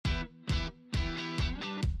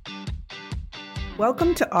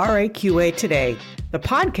Welcome to RAQA Today, the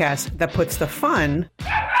podcast that puts the fun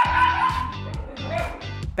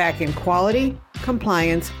back in quality,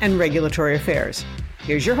 compliance, and regulatory affairs.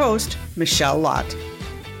 Here's your host, Michelle Lott.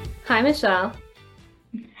 Hi, Michelle.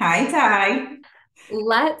 Hi, Ty.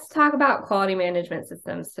 Let's talk about quality management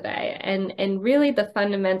systems today and really the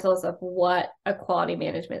fundamentals of what a quality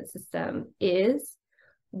management system is,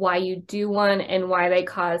 why you do one, and why they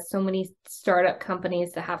cause so many startup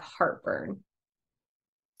companies to have heartburn.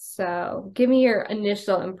 So give me your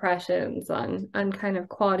initial impressions on kind of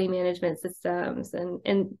quality management systems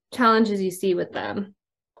and challenges you see with them.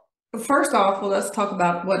 First off, let's talk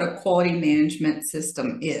about what a quality management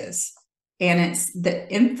system is. And it's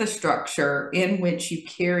the infrastructure in which you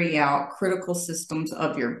carry out critical systems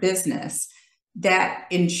of your business that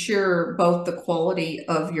ensure both the quality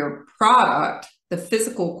of your product, the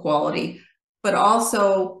physical quality, but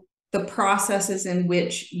also the processes in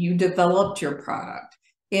which you developed your product,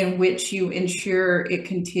 in which you ensure it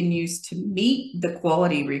continues to meet the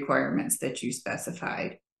quality requirements that you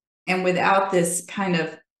specified. And without this kind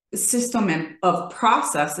of system of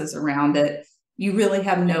processes around it, you really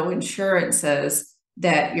have no assurances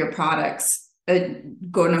that your products are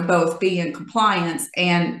going to both be in compliance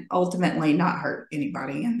and ultimately not hurt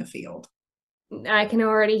anybody in the field. I can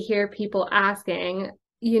already hear people asking,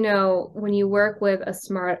 when you work with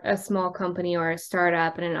a small company or a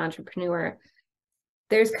startup and an entrepreneur,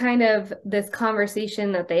 there's kind of this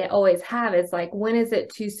conversation that they always have is like, when is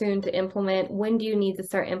it too soon to implement? When do you need to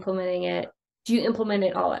start implementing it? Do you implement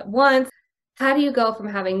it all at once? How do you go from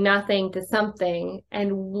having nothing to something?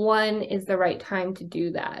 And when is the right time to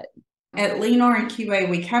do that? At Lean RAQA,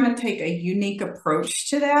 we kind of take a unique approach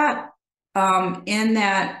to that in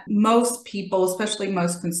that most people, especially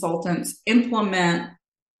most consultants, implement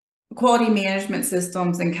quality management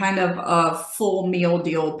systems in kind of a full meal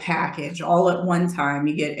deal package all at one time.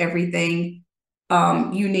 You get everything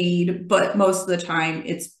you need, but most of the time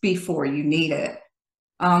it's before you need it.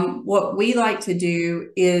 What we like to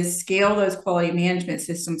do is scale those quality management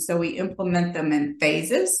systems so we implement them in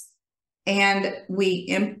phases, and we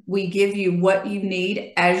give you what you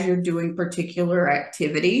need as you're doing particular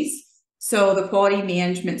activities. So the quality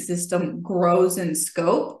management system grows in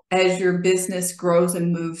scope as your business grows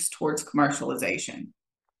and moves towards commercialization.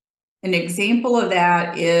 An example of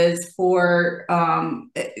that is for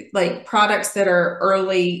like products that are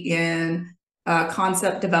early in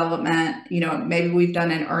concept development. Maybe we've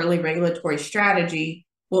done an early regulatory strategy.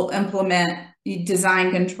 We'll implement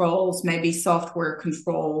design controls, maybe software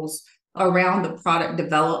controls around the product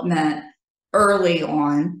development early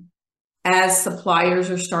on. As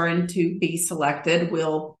suppliers are starting to be selected,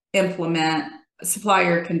 we'll implement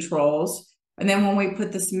supplier controls. And then when we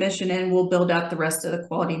put the submission in, we'll build out the rest of the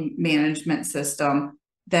quality management system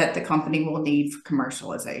that the company will need for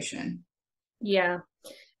commercialization. Yeah.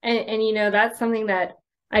 And that's something that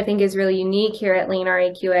I think is really unique here at Lean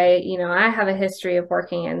RAQA. I have a history of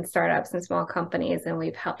working in startups and small companies, and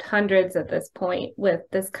we've helped hundreds at this point with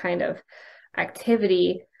this kind of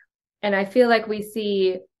activity. And I feel like we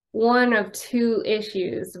see one of two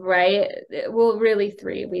issues, right? Well, really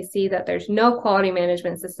three. We see that there's no quality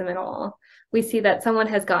management system at all. We see that someone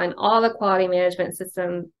has gotten all the quality management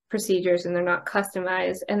system procedures and they're not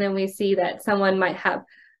customized. And then we see that someone might have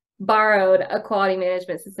borrowed a quality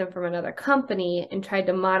management system from another company and tried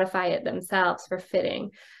to modify it themselves for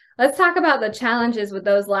fitting. Let's talk about the challenges with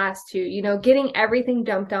those last two, getting everything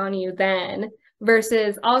dumped on you then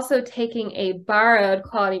versus also taking a borrowed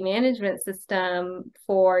quality management system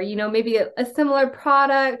for, maybe a similar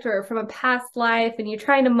product or from a past life, and you're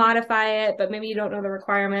trying to modify it, but maybe you don't know the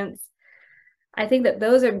requirements. I think that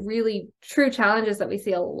those are really true challenges that we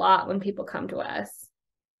see a lot when people come to us.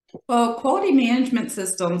 Well, quality management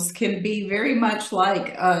systems can be very much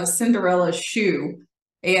like a Cinderella's shoe.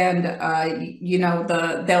 And,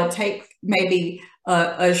 they'll take maybe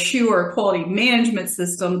a shoe or quality management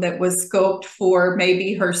system that was scoped for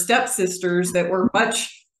maybe her stepsisters that were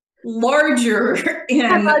much larger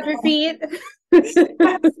and larger feet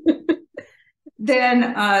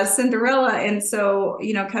than Cinderella. And so,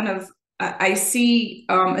 I see,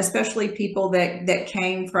 especially people that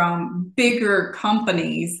came from bigger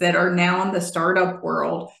companies that are now in the startup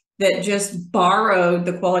world that just borrowed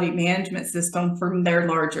the quality management system from their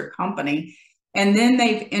larger company. And then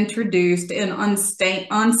they've introduced an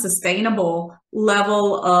unsustainable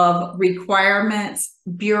level of requirements,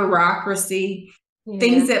 bureaucracy,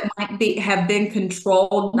 things that might have been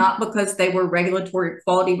controlled, not because they were regulatory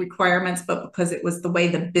quality requirements, but because it was the way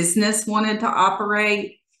the business wanted to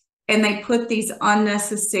operate. And they put these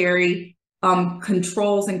unnecessary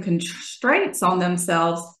controls and constraints on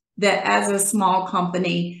themselves that as a small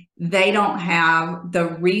company, they don't have the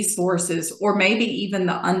resources or maybe even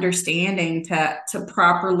the understanding to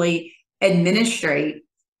properly administrate.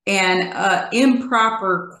 And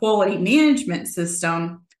improper quality management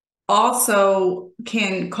system also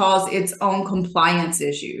can cause its own compliance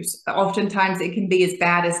issues. Oftentimes it can be as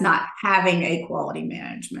bad as not having a quality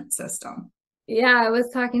management system. Yeah, I was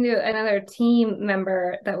talking to another team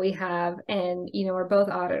member that we have, and we're both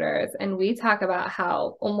auditors, and we talk about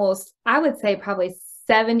how almost, I would say probably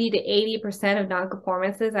 70 to 80% of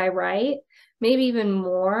non-conformances I write, maybe even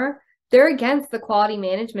more, they're against the quality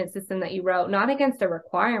management system that you wrote, not against a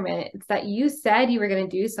requirement. It's that you said you were going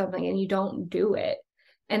to do something and you don't do it.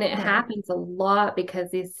 And it happens a lot because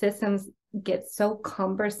these systems get so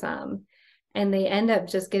cumbersome and they end up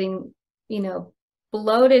just getting,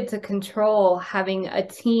 bloated to control, having a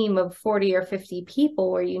team of 40 or 50 people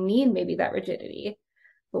where you need maybe that rigidity.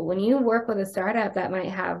 But when you work with a startup that might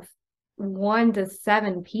have 1 to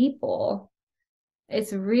 7 people,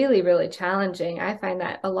 it's really, really challenging. I find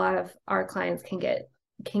that a lot of our clients can get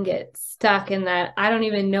stuck in that I don't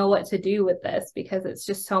even know what to do with this because it's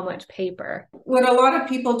just so much paper. What a lot of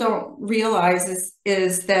people don't realize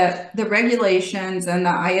is that the regulations and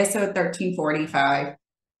the ISO 1345,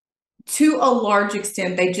 to a large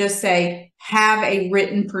extent, they just say, have a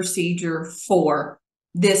written procedure for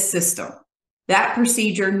this system. That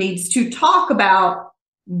procedure needs to talk about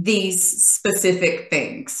these specific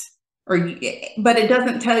things, but it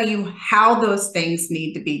doesn't tell you how those things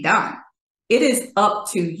need to be done. It is up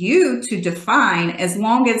to you to define, as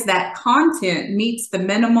long as that content meets the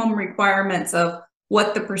minimum requirements of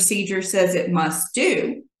what the procedure says it must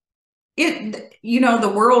do.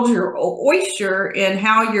 The world's your oyster in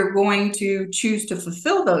how you're going to choose to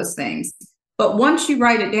fulfill those things. But once you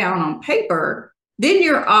write it down on paper, then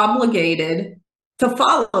you're obligated to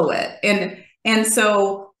follow it. And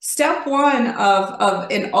so step one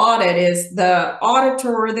of an audit is the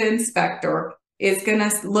auditor or the inspector is going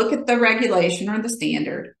to look at the regulation or the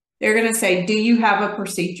standard. They're going to say, do you have a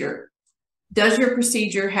procedure? Does your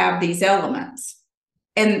procedure have these elements?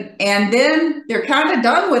 And then they're kind of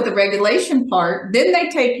done with the regulation part. Then they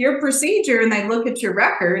take your procedure and they look at your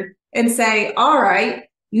record and say, all right,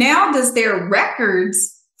 now does their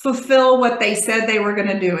records fulfill what they said they were going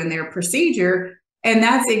to do in their procedure? And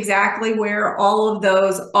that's exactly where all of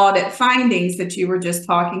those audit findings that you were just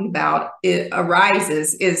talking about, it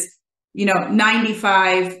arises, is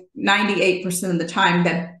 95, 98% of the time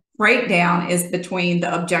that breakdown is between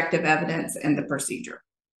the objective evidence and the procedure.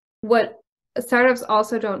 What startups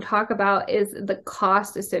also don't talk about is the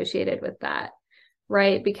cost associated with that,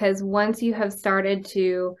 right? Because once you have started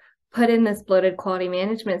to put in this bloated quality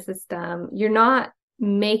management system, you're not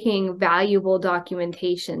making valuable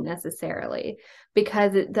documentation necessarily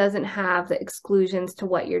because it doesn't have the exclusions to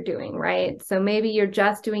what you're doing, right? So maybe you're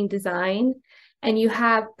just doing design and you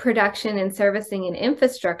have production and servicing and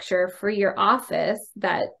infrastructure for your office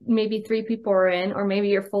that maybe 3 people are in, or maybe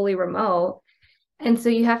you're fully remote. And so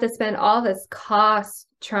you have to spend all this cost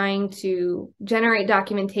trying to generate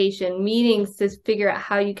documentation, meetings to figure out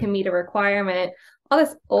how you can meet a requirement, all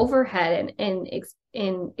this overhead and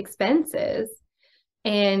expenses.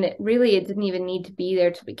 And really, it didn't even need to be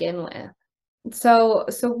there to begin with. So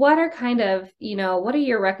what are what are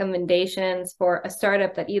your recommendations for a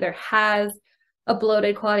startup that either has a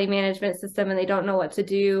bloated quality management system and they don't know what to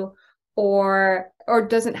do, or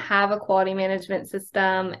doesn't have a quality management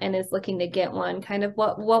system and is looking to get one? Kind of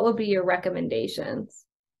what would be your recommendations?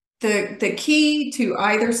 The key to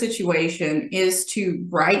either situation is to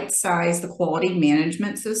right size the quality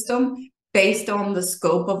management system based on the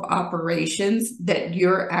scope of operations that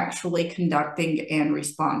you're actually conducting and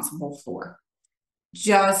responsible for.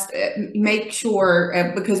 Just make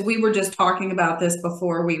sure, because we were just talking about this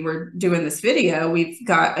before we were doing this video, we've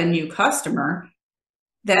got a new customer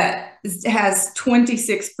that has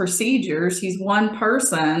 26 procedures. He's one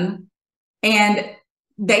person, and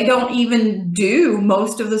they don't even do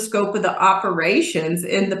most of the scope of the operations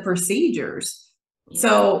in the procedures. Yeah.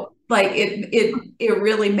 So it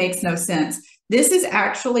really makes no sense. This is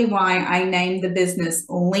actually why I named the business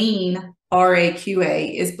Lean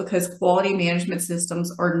RAQA, is because quality management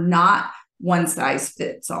systems are not one size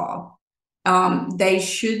fits all. They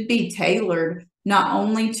should be tailored not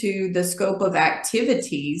only to the scope of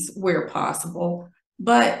activities where possible,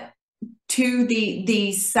 but to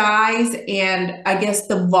the size and I guess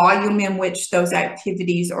the volume in which those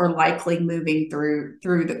activities are likely moving through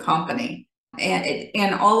the company.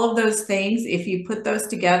 And all of those things, if you put those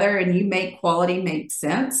together and you make quality make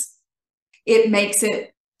sense, it makes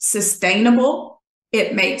it sustainable,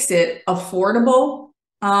 it makes it affordable,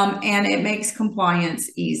 and it makes compliance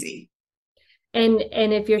easy. And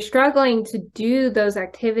if you're struggling to do those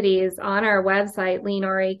activities on our website,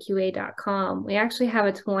 leanraqa.com, we actually have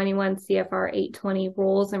a 21 CFR 820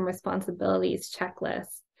 rules and responsibilities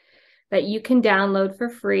checklist that you can download for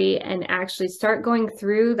free and actually start going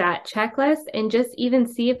through that checklist and just even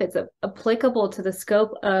see if it's applicable to the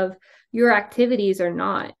scope of your activities or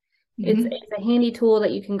not. Mm-hmm. It's a handy tool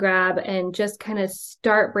that you can grab and just kind of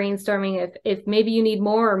start brainstorming if maybe you need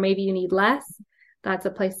more or maybe you need less. That's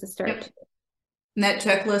a place to start. Yep. And that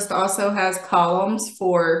checklist also has columns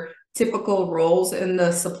for typical roles in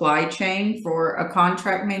the supply chain for a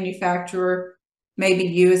contract manufacturer, maybe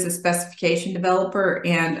you as a specification developer,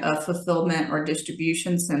 and a fulfillment or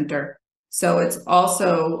distribution center. So it's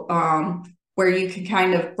also where you can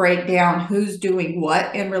kind of break down who's doing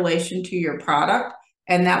what in relation to your product.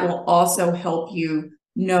 And that will also help you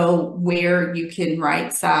know where you can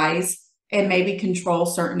right size and maybe control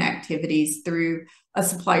certain activities through a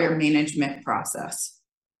supplier management process.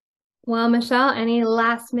 Well, Michelle, any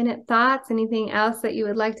last minute thoughts? Anything else that you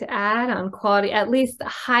would like to add on quality, at least a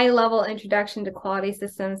high level introduction to quality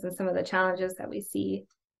systems and some of the challenges that we see?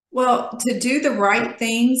 Well, to do the right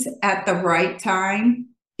things at the right time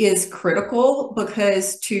is critical,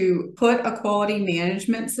 because to put a quality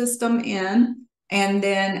management system in and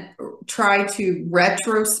then try to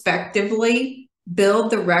retrospectively build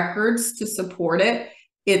the records to support it,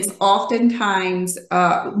 it's oftentimes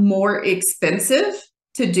more expensive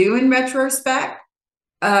to do in retrospect.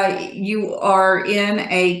 You are in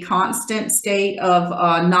a constant state of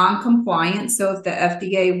non-compliance. So if the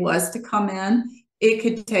FDA was to come in, it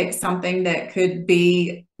could take something that could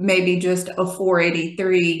be maybe just a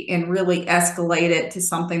 483 and really escalate it to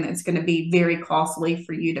something that's going to be very costly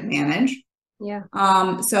for you to manage. Yeah.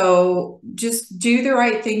 So just do the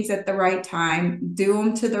right things at the right time, do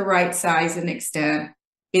them to the right size and extent.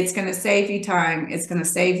 It's going to save you time, it's going to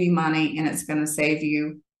save you money, and it's going to save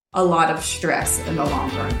you a lot of stress in the long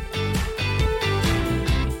run.